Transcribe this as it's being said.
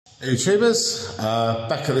YouTubers,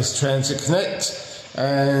 back at this Transit Connect,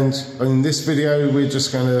 and in this video we're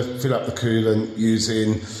just going to fill up the coolant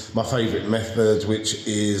using my favourite method, which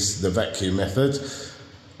is the vacuum method.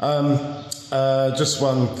 Just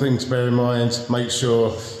one thing to bear in mind: make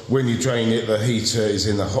sure when you drain it the heater is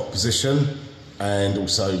in the hot position, and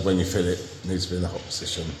also when you fill it, it needs to be in the hot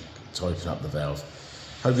position to open up the valve.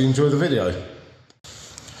 Hope you enjoy the video.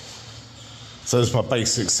 So there's my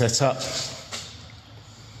basic setup.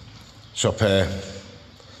 Shop air,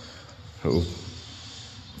 little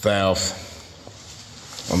valve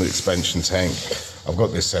on the expansion tank. I've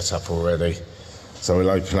got this set up already. So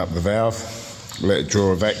we'll open up the valve, let it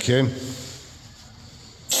draw a vacuum.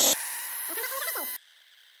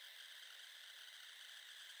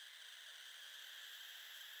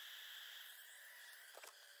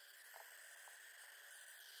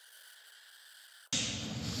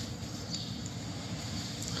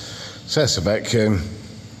 So that's a vacuum.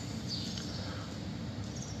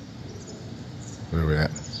 Where are we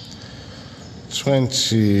at?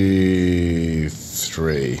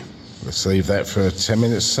 23. Let's leave that for 10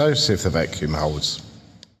 minutes or so, see if the vacuum holds.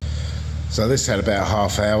 So this had about a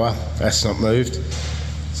half hour, that's not moved.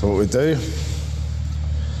 So what we do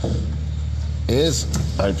is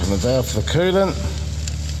open the valve for the coolant,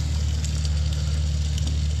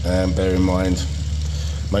 and bear in mind,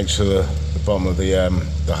 make sure the bottom of the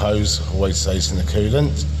hose always stays in the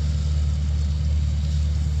coolant.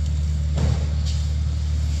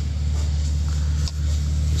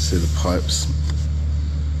 See the pipes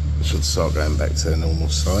should start going back to their normal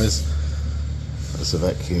size as the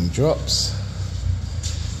vacuum drops.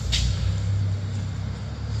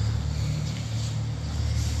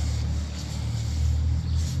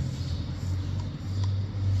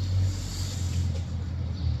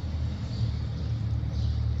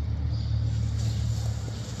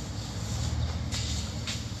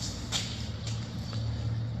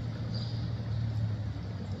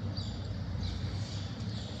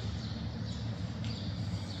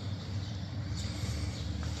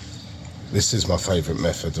 This is my favourite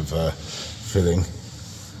method of filling.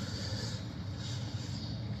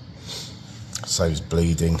 Saves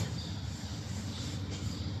bleeding.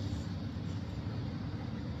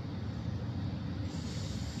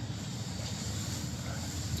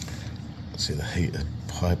 See the heater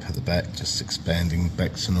pipe at the back just expanding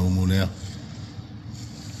back to normal now.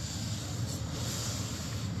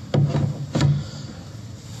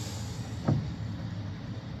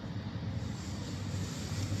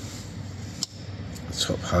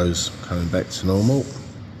 Top hose coming back to normal.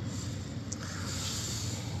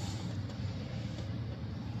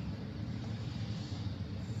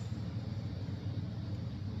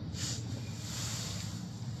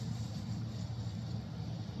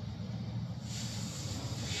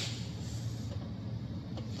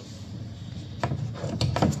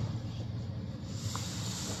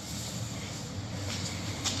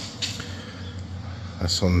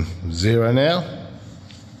 That's on 0 now.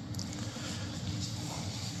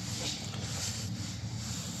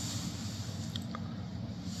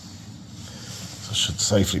 I should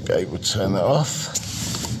safely be able to turn that off.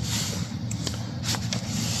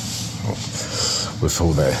 We're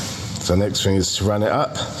full there. So next thing is to run it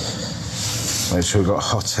up. Make sure we've got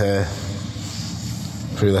hot air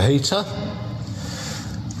through the heater.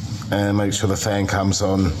 And make sure the fan comes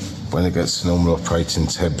on when it gets to normal operating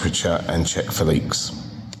temperature, and check for leaks.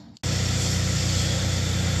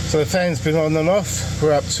 So the fan's been on and off.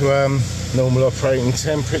 We're up to normal operating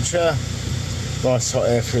temperature. Nice hot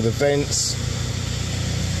air through the vents.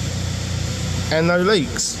 And no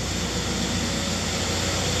leaks.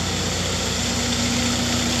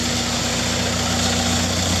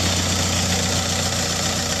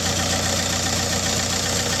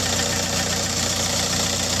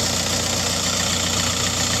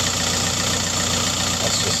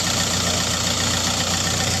 That's just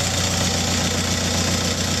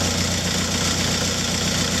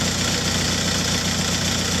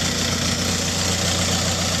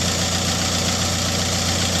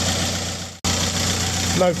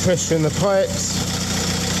no pressure in the pipes.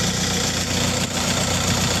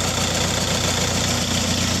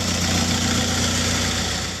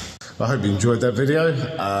 I hope you enjoyed that video.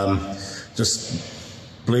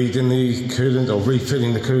 Just bleeding the coolant or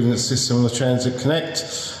refilling the coolant system on the Transit Connect.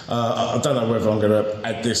 I don't know whether I'm going to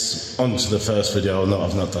add this onto the first video or not.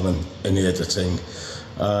 I've not done any editing.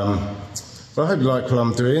 But I hope you like what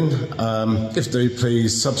I'm doing. If you do,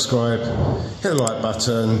 please subscribe, hit the like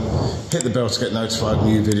button, hit the bell to get notified of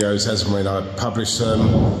new videos as and when I publish them,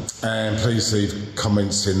 and please leave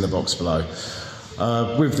comments in the box below.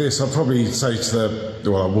 With this, I'll probably say to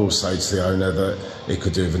I will say to the owner that it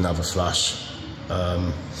could do with another flush,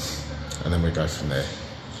 and then we go from there.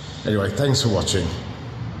 Anyway, thanks for watching.